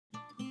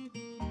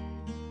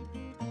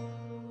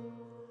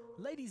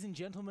Ladies and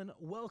gentlemen,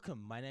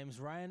 welcome. My name is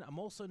Ryan. I'm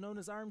also known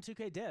as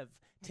RM2K Dev.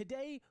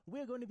 Today,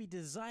 we're going to be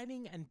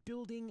designing and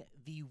building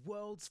the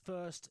world's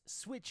first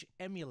Switch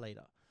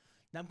emulator.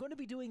 Now, I'm going to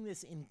be doing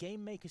this in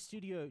Game Maker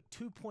Studio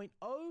 2.0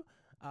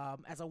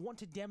 as I want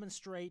to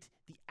demonstrate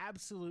the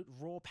absolute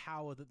raw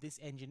power that this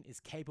engine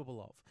is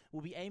capable of.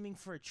 We'll be aiming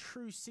for a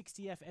true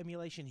 60F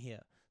emulation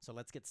here, so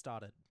let's get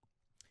started.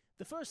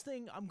 The first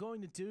thing I'm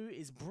going to do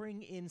is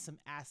bring in some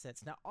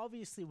assets. Now,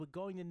 obviously, we're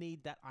going to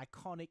need that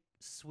iconic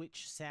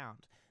Switch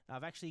sound. Now,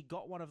 I've actually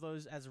got one of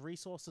those as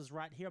resources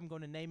right here. I'm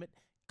going to name it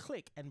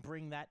Click and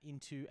bring that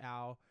into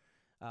our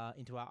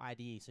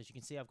IDE. So as you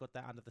can see, I've got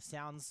that under the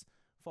sounds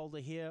folder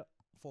here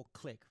for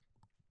Click.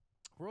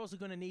 We're also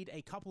going to need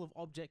a couple of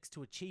objects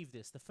to achieve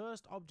this. The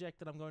first object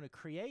that I'm going to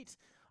create,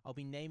 I'll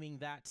be naming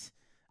that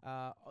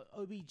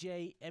OBJ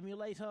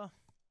Emulator.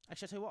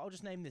 Actually, I'll tell you what, I'll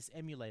just name this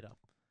Emulator.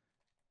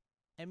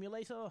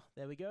 Emulator,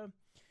 there we go.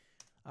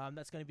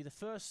 That's going to be the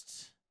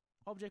first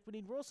object we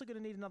need. We're also going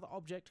to need another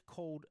object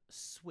called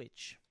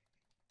Switch.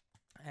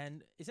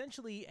 And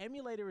essentially,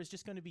 Emulator is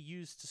just going to be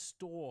used to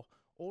store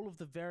all of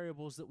the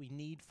variables that we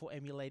need for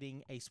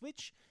emulating a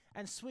Switch,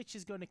 and Switch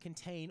is going to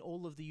contain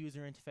all of the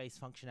user interface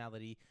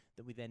functionality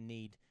that we then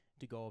need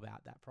to go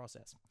about that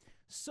process.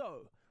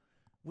 So,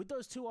 with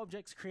those two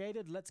objects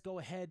created, let's go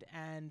ahead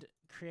and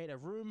create a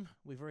room.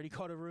 We've already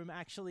got a room,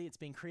 actually. It's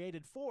been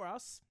created for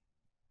us.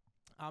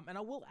 And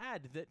I will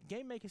add that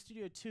Game Maker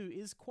Studio 2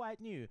 is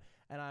quite new,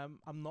 and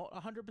I'm not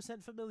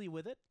 100% familiar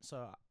with it,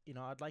 so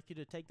I'd like you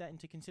to take that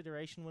into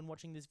consideration when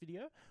watching this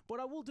video, but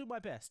I will do my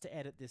best to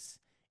edit this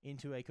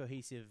into a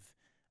cohesive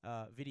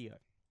video.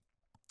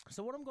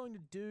 So what I'm going to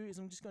do is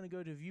I'm just going to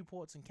go to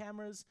viewports and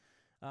cameras.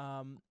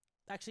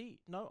 Actually,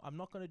 no, I'm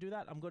not going to do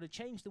that. I'm going to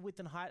change the width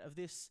and height of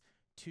this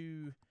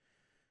to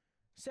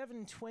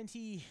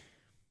 720,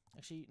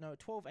 actually, no,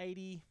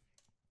 1280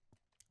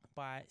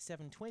 by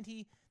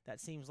 720. That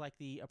seems like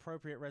the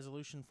appropriate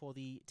resolution for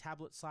the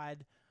tablet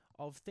side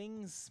of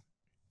things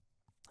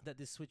that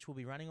this Switch will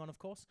be running on, of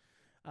course.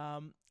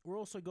 We're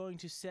also going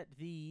to set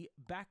the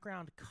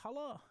background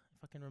color,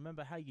 if I can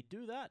remember how you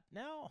do that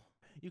now.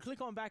 You click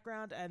on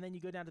background and then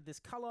you go down to this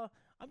color.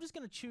 I'm just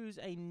going to choose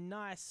a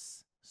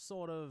nice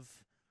sort of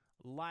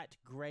light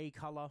gray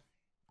color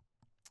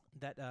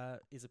that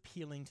is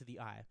appealing to the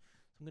eye.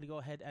 So I'm going to go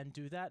ahead and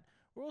do that.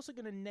 We're also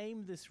going to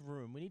name this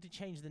room. We need to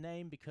change the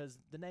name because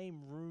the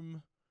name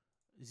room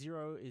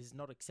 0 is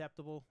not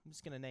acceptable. I'm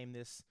just going to name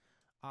this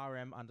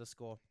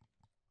RM_emulator.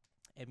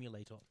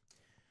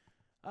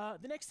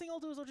 The next thing I'll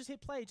do is I'll just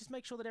hit play. Just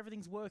make sure that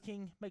everything's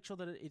working. Make sure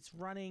that it's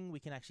running. We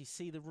can actually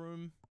see the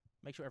room.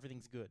 Make sure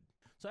everything's good.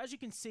 So as you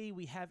can see,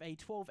 we have a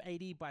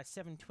 1280 by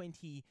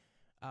 720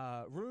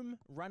 room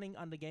running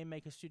under Game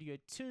Maker Studio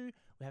 2.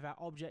 We have our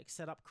objects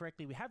set up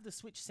correctly. We have the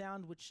Switch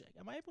sound, which,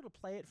 am I able to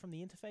play it from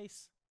the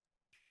interface?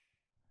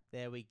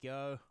 There we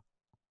go.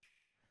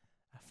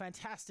 A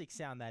fantastic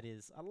sound that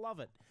is. I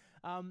love it.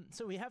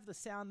 So we have the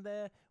sound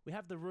there, we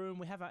have the room,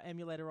 we have our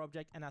emulator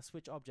object and our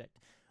Switch object.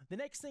 The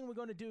next thing we're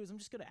going to do is I'm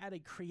just going to add a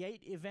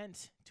create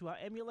event to our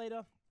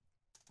emulator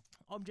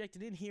object,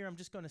 and in here I'm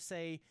just going to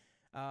say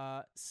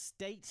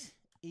state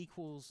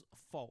equals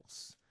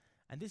false.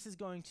 And this is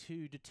going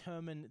to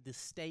determine the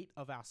state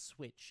of our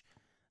Switch.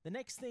 The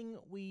next thing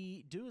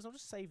we do is I'll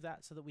just save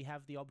that so that we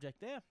have the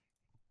object there.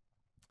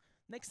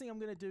 Next thing I'm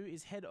going to do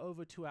is head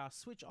over to our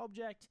Switch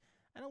object,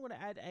 and I'm going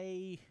to add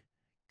a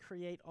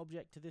create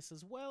object to this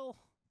as well.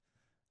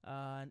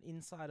 And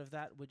inside of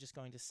that, we're just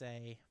going to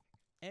say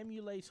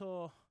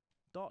emulator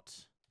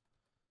dot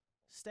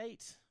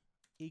state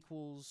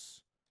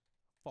equals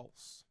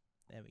false.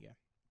 There we go.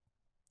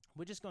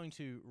 We're just going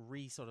to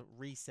sort of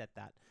reset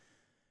that.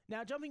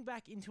 Now, jumping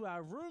back into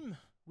our room,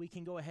 we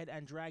can go ahead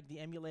and drag the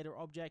emulator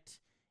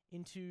object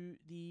into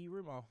the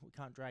room. Oh, we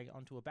can't drag it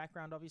onto a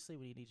background, obviously.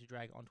 We need to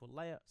drag it onto a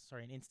layer,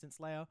 sorry, an instance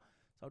layer.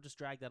 So I'll just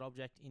drag that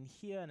object in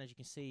here, and as you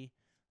can see,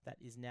 that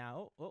is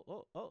now,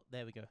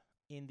 there we go,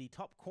 in the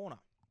top corner.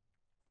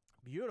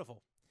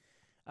 Beautiful.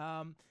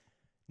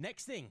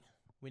 Next thing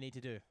we need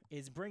to do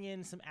is bring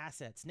in some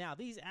assets. Now,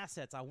 these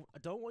assets, I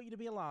don't want you to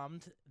be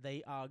alarmed.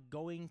 They are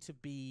going to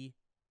be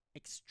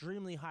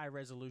extremely high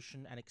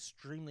resolution and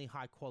extremely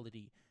high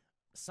quality.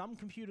 Some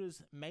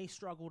computers may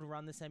struggle to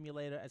run this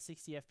emulator at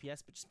 60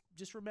 FPS, but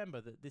just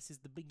remember that this is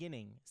the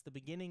beginning. It's the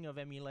beginning of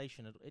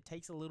emulation. It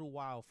takes a little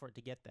while for it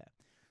to get there.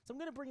 So I'm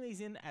going to bring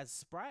these in as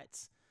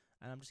sprites,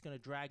 and I'm just going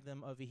to drag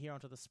them over here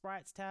onto the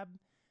sprites tab,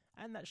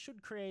 and that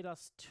should create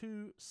us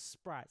two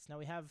sprites. Now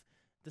we have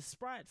the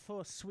sprite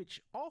for switch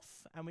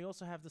off, and we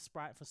also have the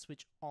sprite for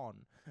switch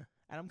on. And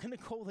I'm going to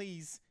call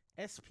these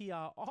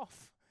SPR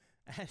off,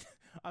 and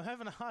I'm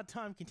having a hard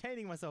time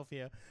containing myself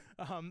here.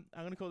 I'm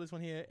going to call this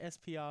one here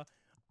SPR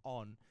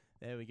on.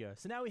 There we go.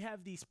 So now we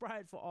have the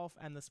sprite for off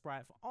and the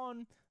sprite for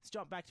on. Let's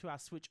jump back to our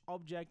switch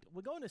object.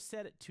 We're going to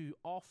set it to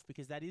off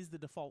because that is the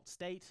default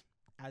state,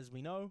 as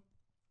we know.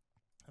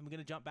 And we're going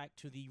to jump back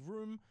to the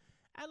room,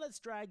 and let's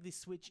drag this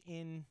switch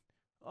in.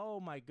 Oh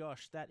my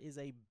gosh, that is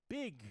a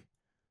big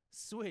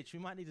switch. We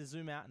might need to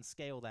zoom out and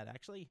scale that,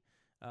 actually.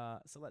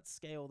 So let's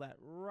scale that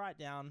right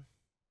down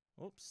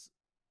Oops.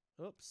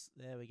 Oops.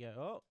 There we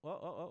go.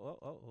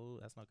 Oh,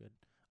 that's not good.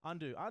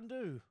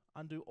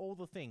 Undo all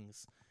the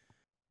things.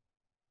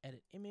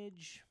 Edit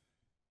image.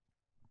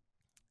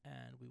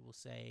 And we will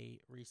say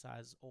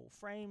resize all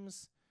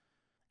frames.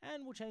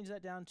 And we'll change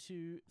that down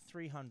to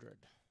 300.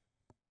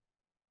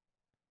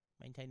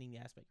 Maintaining the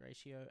aspect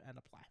ratio and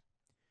apply.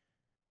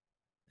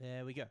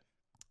 There we go.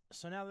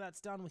 So now that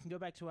that's done, we can go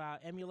back to our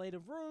emulator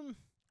room,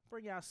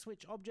 bring our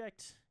switch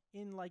object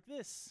in like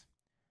this,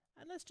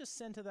 and let's just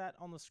center that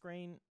on the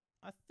screen.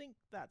 I think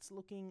that's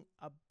looking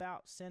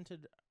about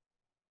centered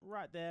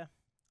right there.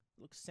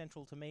 Looks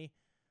central to me.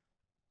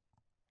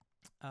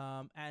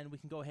 And we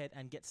can go ahead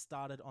and get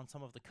started on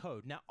some of the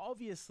code. Now,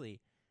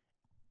 obviously,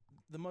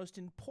 the most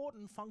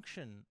important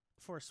function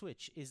for a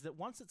switch is that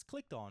once it's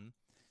clicked on,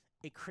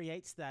 it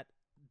creates that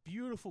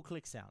beautiful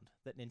click sound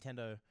that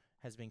Nintendo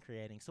has been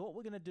creating. So what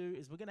we're going to do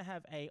is we're going to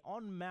have a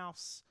on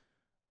mouse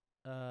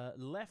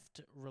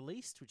left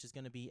released, which is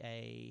going to be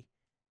a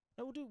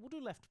no, we'll do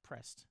left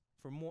pressed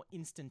for a more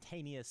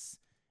instantaneous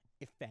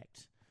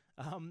effect.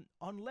 On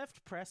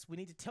left press, we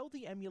need to tell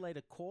the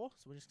emulator core.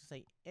 So we're just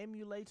going to say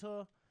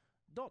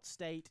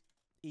emulator.state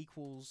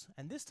equals,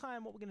 and this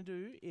time what we're going to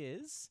do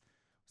is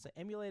say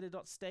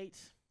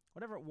emulator.state,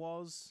 whatever it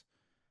was,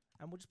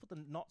 and we'll just put the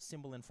not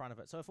symbol in front of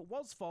it. So if it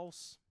was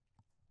false,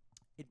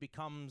 it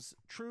becomes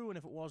true, and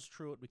if it was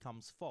true, it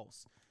becomes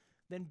false.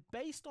 Then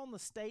based on the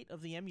state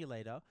of the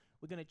emulator,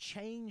 we're going to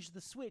change the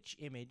switch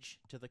image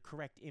to the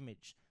correct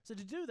image. So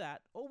to do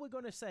that, all we're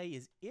going to say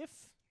is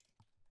if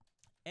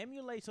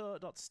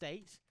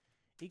emulator.state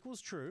equals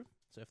true,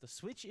 so if the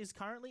switch is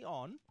currently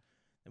on,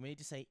 then we need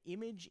to say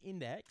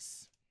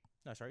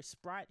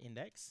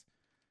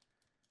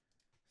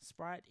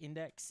sprite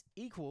index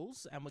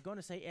equals, and we're going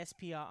to say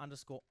SPR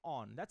underscore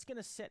on. That's going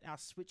to set our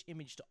switch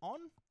image to on.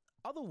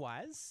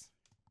 Otherwise,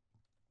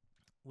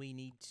 we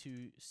need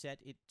to set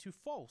it to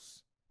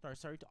false.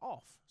 To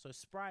off. So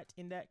sprite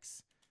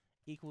index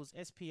equals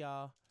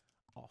SPR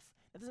off.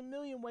 Now, there's a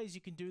million ways you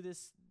can do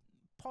this,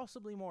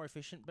 possibly more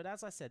efficient, but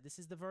as I said, this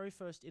is the very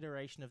first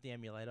iteration of the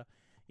emulator.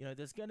 You know,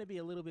 there's going to be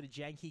a little bit of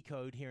janky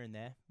code here and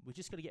there. We're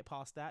just going to get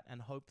past that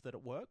and hope that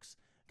it works,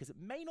 because it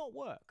may not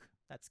work.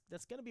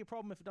 That's going to be a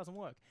problem if it doesn't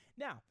work.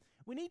 Now,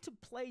 we need to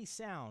play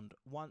sound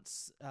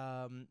once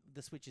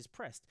the switch is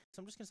pressed. So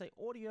I'm just going to say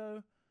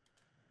audio,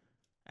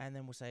 and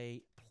then we'll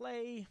say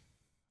play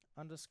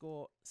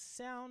underscore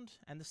sound,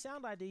 and the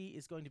sound ID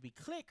is going to be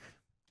click,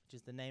 which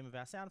is the name of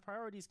our sound.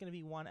 Priority is going to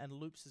be 1, and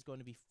loops is going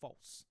to be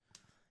false.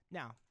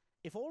 Now,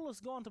 if all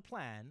has gone to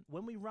plan,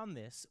 when we run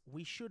this,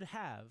 we should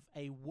have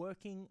a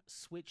working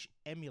switch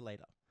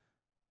emulator.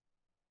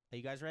 Are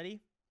you guys ready?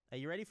 Are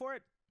you ready for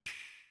it?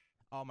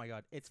 Oh my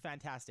god, it's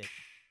fantastic.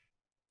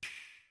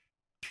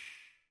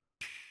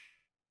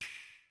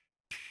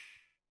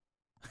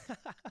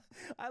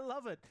 I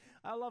love it.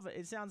 I love it.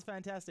 It sounds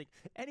fantastic.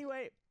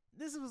 Anyway,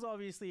 this was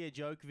obviously a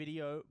joke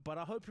video, but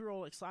I hope you're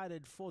all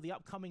excited for the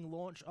upcoming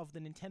launch of the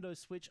Nintendo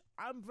Switch.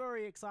 I'm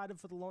very excited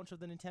for the launch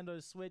of the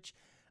Nintendo Switch.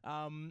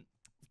 I've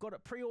got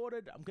it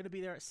pre-ordered. I'm going to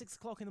be there at 6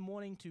 o'clock in the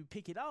morning to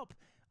pick it up.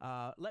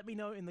 Let me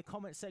know in the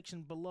comment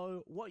section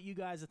below what you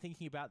guys are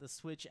thinking about the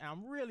Switch. And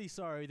I'm really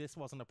sorry this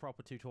wasn't a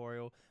proper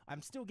tutorial.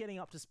 I'm still getting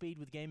up to speed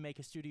with Game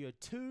Maker Studio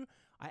 2.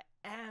 I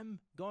am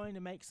going to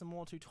make some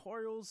more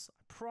tutorials. I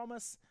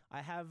promise.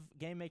 I have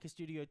Game Maker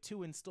Studio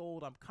 2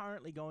 installed. I'm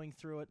currently going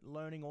through it,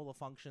 learning all the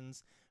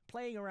functions,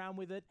 playing around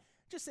with it,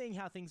 just seeing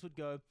how things would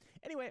go.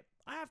 Anyway,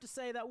 I have to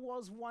say that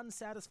was one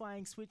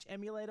satisfying Switch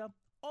emulator.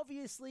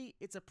 Obviously,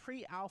 it's a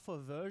pre-alpha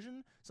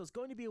version, so it's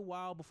going to be a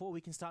while before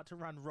we can start to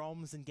run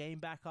ROMs and game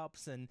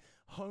backups and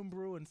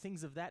homebrew and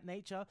things of that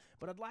nature.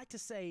 But I'd like to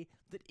say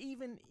that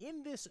even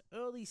in this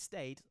early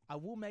state, I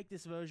will make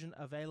this version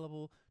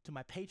available to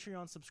my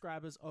Patreon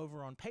subscribers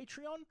over on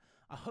Patreon.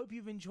 I hope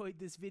you've enjoyed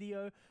this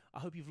video. I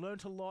hope you've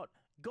learned a lot,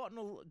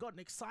 gotten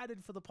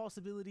excited for the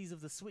possibilities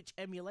of the Switch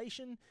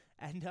emulation,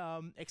 and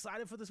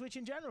excited for the Switch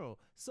in general.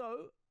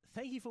 So,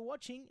 thank you for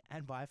watching,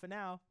 and bye for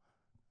now.